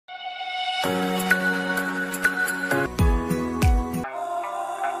I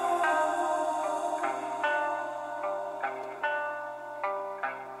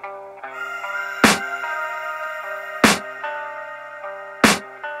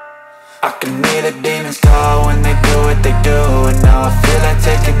can hear the demons call when they do what they do. And now I feel like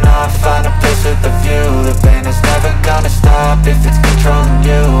taking off, find a place with a view. The pain is never gonna stop if it's controlling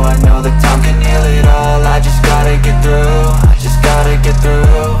you. I know that time can heal it all, I just gotta get through. I just gotta get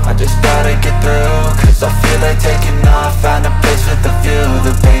through, I just gotta get through. Cause I feel like taking off, find a place with a view.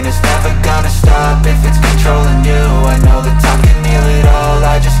 The pain is never gonna stop if it's controlling you. I know that time can heal it all,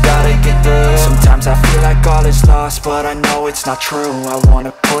 I just gotta get through. Sometimes I feel like all is lost, but I know it's not true. I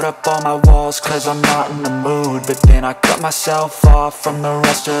wanna put up all my walls cause I'm not in the mood, but then I cut myself off from the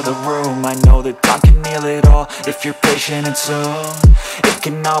rest of the room. I know that time can heal it all if you're patient and soon it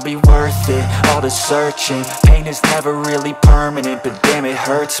can all be worth it, all the searching. Pain is never really permanent, but damn it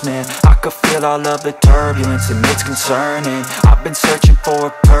hurts, man. I could feel all of the turbulence and it's concerning. I've been searching for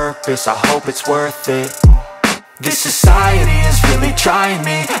a purpose, I hope it's worth it. This society is really trying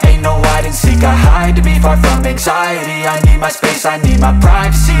me. Ain't no hide and seek, I hide to be far from anxiety. I need my space, I need my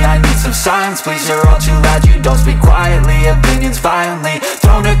privacy. I need some silence, please, you're all too loud. You don't speak quietly, opinions violently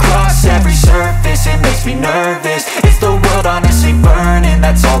thrown across every surface. It makes me nervous, is the world honestly burning?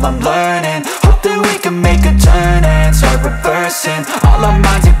 That's all I'm learning. Hope that we can make a turn and start reversing all our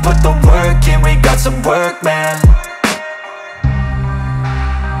minds and put the work in. We got some work, man.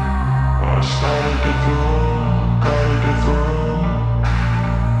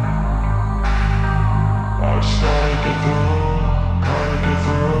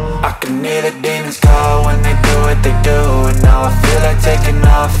 I can hear the demons call when they do what they do. And now I feel like taking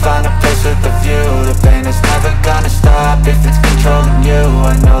off, find a place with a view. The pain is never gonna stop if it's controlling you.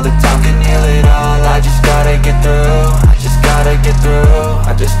 I know that time can heal it all, I just gotta get through. I just gotta get through,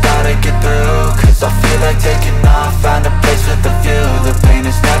 I just gotta get through. Cause I feel like taking off, find a place with a view. The pain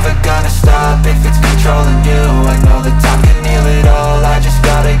is never gonna stop if it's controlling you. I know that time can heal it all, I just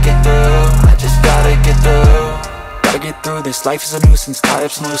gotta get through. I just gotta get through. Gotta get through this, life is a nuisance, tie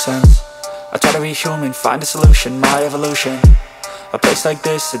up some loose ends. I try to be human, find a solution, my evolution. A place like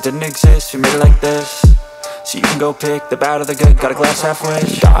this, it didn't exist, we made it like this. So you can go pick the bad or the good, got a glass half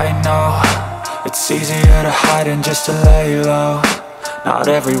wish. I know, it's easier to hide than just to lay low. Not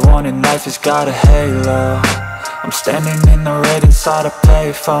everyone in life has got a halo. I'm standing in the red inside a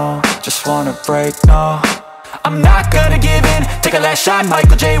payphone, just wanna break, no. I'm not gonna give in, take a last shot,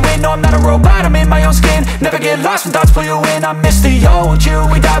 Michael J. Win. No, I'm not a robot, I'm in my own skin. Never get lost when thoughts pull you in. I miss the old you,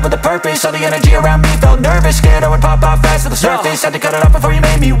 we died with a purpose. All the energy around me felt nervous, scared I would pop out fast to the surface. Had to cut it off before you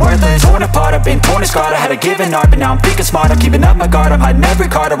made me worthless. Torn apart, I've been torn and scarred. I had a given art, but now I'm thinking smart. I'm keeping up my guard, I'm hiding every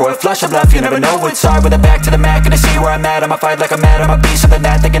card. A royal flush of love, you never know what's hard. With a back to the mat, gonna see where I'm at. I'ma fight like I'm mad, I'ma be something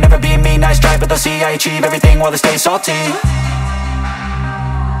that they can never be me. Nice try, but they'll see I achieve everything while they stay salty.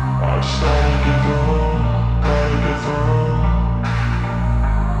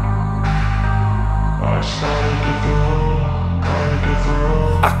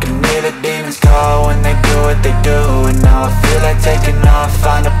 I can hear the demons call when they do what they do. And now I feel like taking off,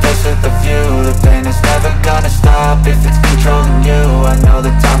 find a place with a view. The pain is never gonna stop if it's controlling you. I know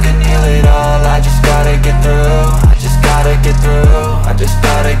that time can heal it all, I just gotta get through. I just gotta get through, I just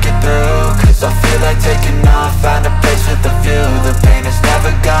gotta get through. Cause I feel like taking off, find a place with a view. The pain is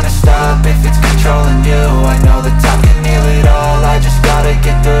never gonna stop if it's controlling you. I know that time can heal it all, I just gotta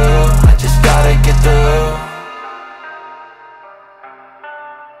get through. I just gotta get through.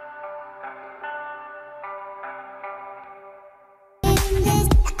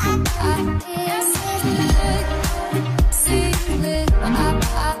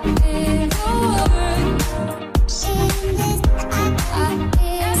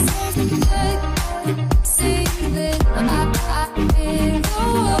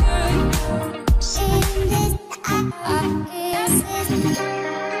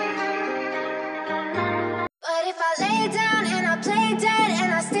 But if I lay down and I play dead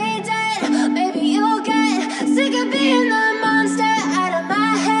and I stay dead, maybe you'll get sick of being the monster out of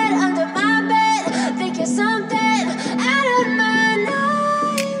my head, under my bed. Think you're something out of my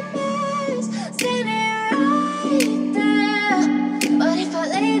nightmares, standing right there. But if I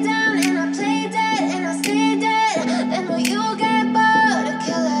lay down and I play dead and I stay dead, then will you get bored of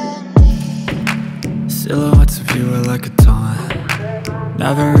killing me? Silhouettes of you are like a taunt.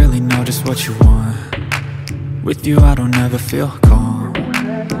 Never really know just what you want. With you I don't ever feel calm.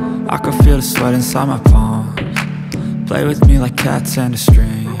 I can feel the sweat inside my palms. Play with me like cats and a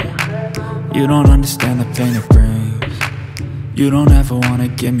string. You don't understand the pain it brings. You don't ever wanna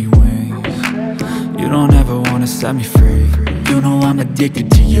give me wings. You don't ever wanna set me free. you know I'm addicted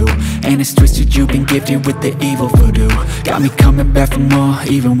to you. And it's twisted, you've been gifted with the evil voodoo. Got me coming back for more,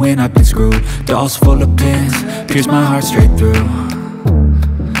 even when I've been screwed. Dolls full of pins, pierce my heart straight through.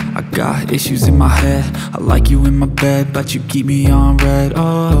 I got issues in my head, I like you in my bed, but you keep me on red.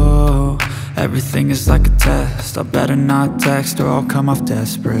 Oh, everything is like a test, I better not text or I'll come off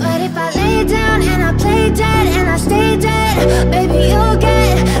desperate. But if I lay down and I play dead and I stay dead, baby you'll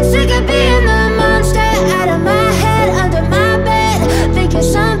get sick of being the monster out of my head, under my bed, thinking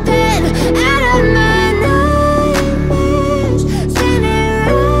something out of my nightmares, standing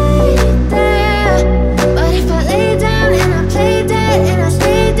right there. But if I lay down and I play dead and I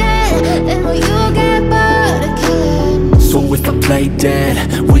stay dead, then will you get bored of killing me? So if I play dead,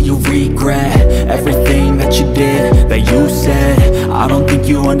 will you regret everything that you did, that you said? I don't think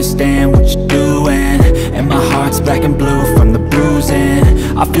you understand what you're doing, and my heart's black and blue from the bruising.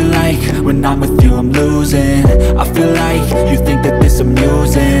 I feel like when I'm with you I'm losing. I feel like you think that this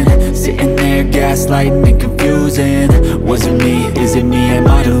amusing, sitting there gaslighting and confusing. Was it me? Is it me? Am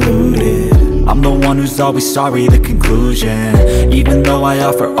I deluded? I'm the one who's always sorry, the conclusion, even though I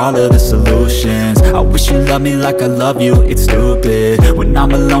offer all of the solutions. I wish you loved me like I love you, it's stupid. When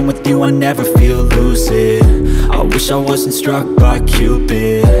I'm alone with you I never feel lucid. I wish I wasn't struck by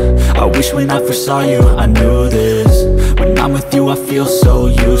Cupid. I wish when I first saw you I knew this. When I'm with you I feel so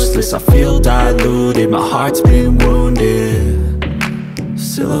useless, I feel diluted, my heart's been wounded.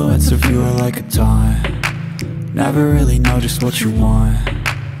 Silhouettes of you are like a taunt, never really know just what you want.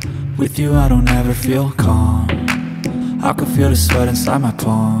 With you I don't ever feel calm, I can feel the sweat inside my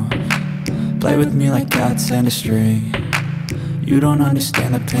palm. Play with me like cats and a string, you don't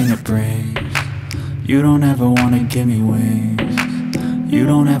understand the pain it brings. You don't ever wanna give me wings, you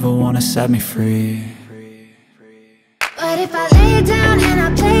don't ever wanna set me free. But if I lay down and I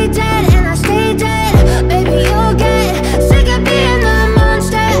play dead and I stay dead, baby you'll get sick of being the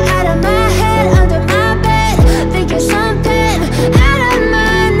monster out of my head, under my bed, thinking something out of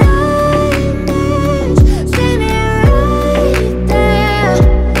my nightmares, standing right there.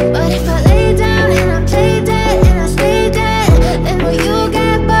 But if I lay down and I play dead and I stay dead, then will you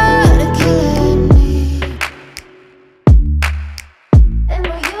get bored of killing me? Then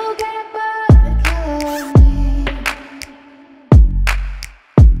will you get bored of killing me?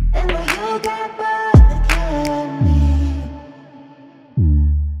 And will you get bored of killing me?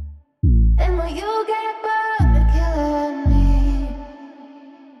 And will you get bored of killing me?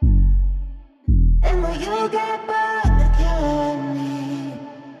 And will you get bored of killing me?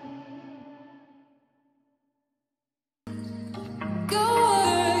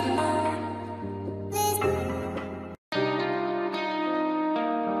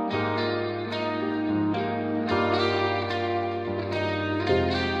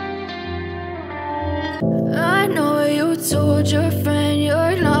 I know you told your friend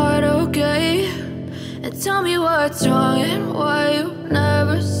you're not okay, and tell me what's wrong and why you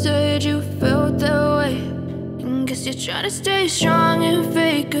never said you felt that way. And guess you're trying to stay strong and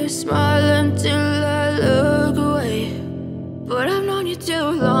fake a smile until I look away. But I've known you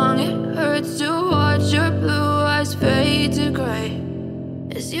too long, it hurts to watch your blue eyes fade to gray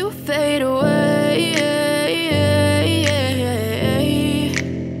as you fade away,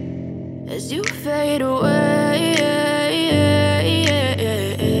 as you fade away.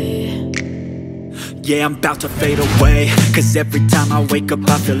 Yeah, I'm about to fade away, cause every time I wake up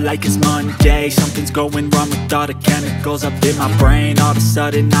I feel like it's Monday. Something's going wrong with all the chemicals up in my brain. All of a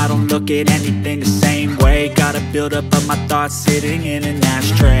sudden I don't look at anything the same way. Gotta build up of my thoughts sitting in an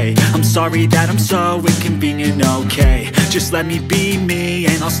ashtray. I'm sorry that I'm so inconvenient, okay. Just let me be me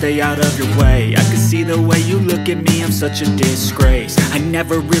and I'll stay out of your way. I can see the way you look at me, I'm such a disgrace. I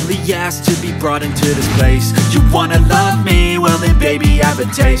never really asked to be brought into this place. You wanna love me? Well then baby I have a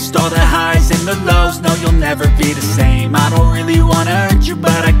taste. All the highs and the lows, no you'll never be the same. I don't really wanna hurt you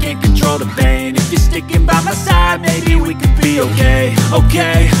but I can't control the pain. If you're sticking by my side maybe we could be okay.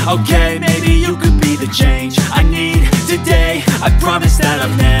 Okay, maybe you could be the change I need today. I promise that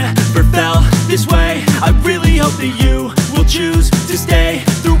I've never felt this way. I really hope that you will choose to stay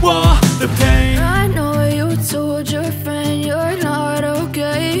through all the pain. I know you told your friend you're not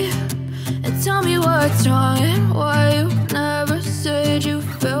okay, and tell me what's wrong and why you never said you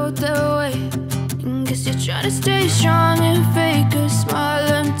felt that way. And guess you're trying to stay strong and fake a smile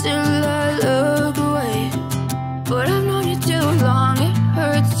until I look away. But I've known you too long, it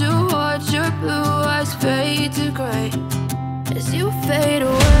hurts to watch your blue eyes fade to gray as you fade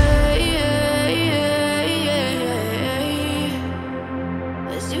away,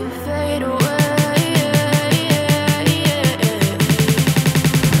 as you fade away,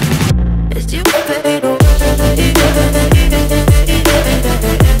 as you fade away.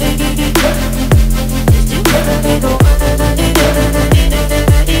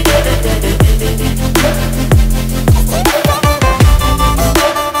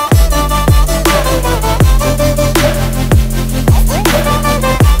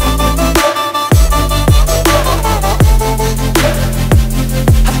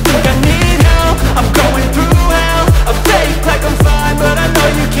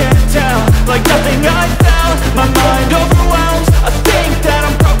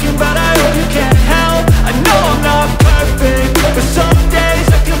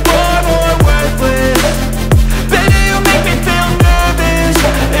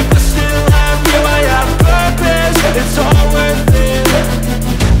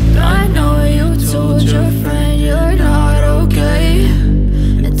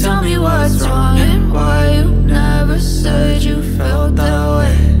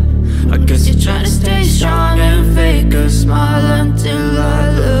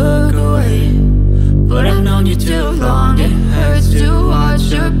 but I've known you too long. It hurts to watch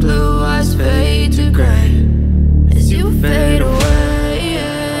your blue eyes fade to gray as you fade away,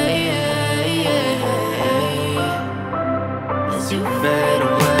 as you fade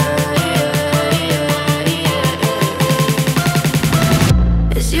away,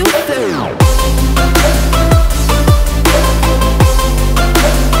 as you fade away.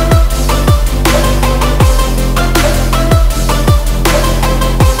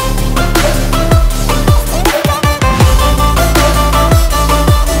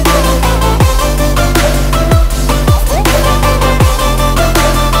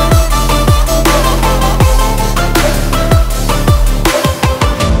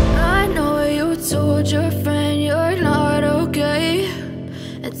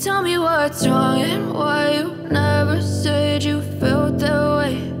 What's wrong and why you never said you felt that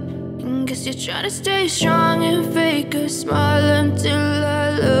way? And guess you're trying to stay strong and fake a smile until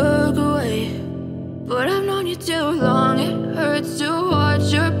I look away. But I've known you too long, it hurts to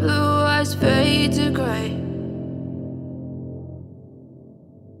watch your blue eyes fade to gray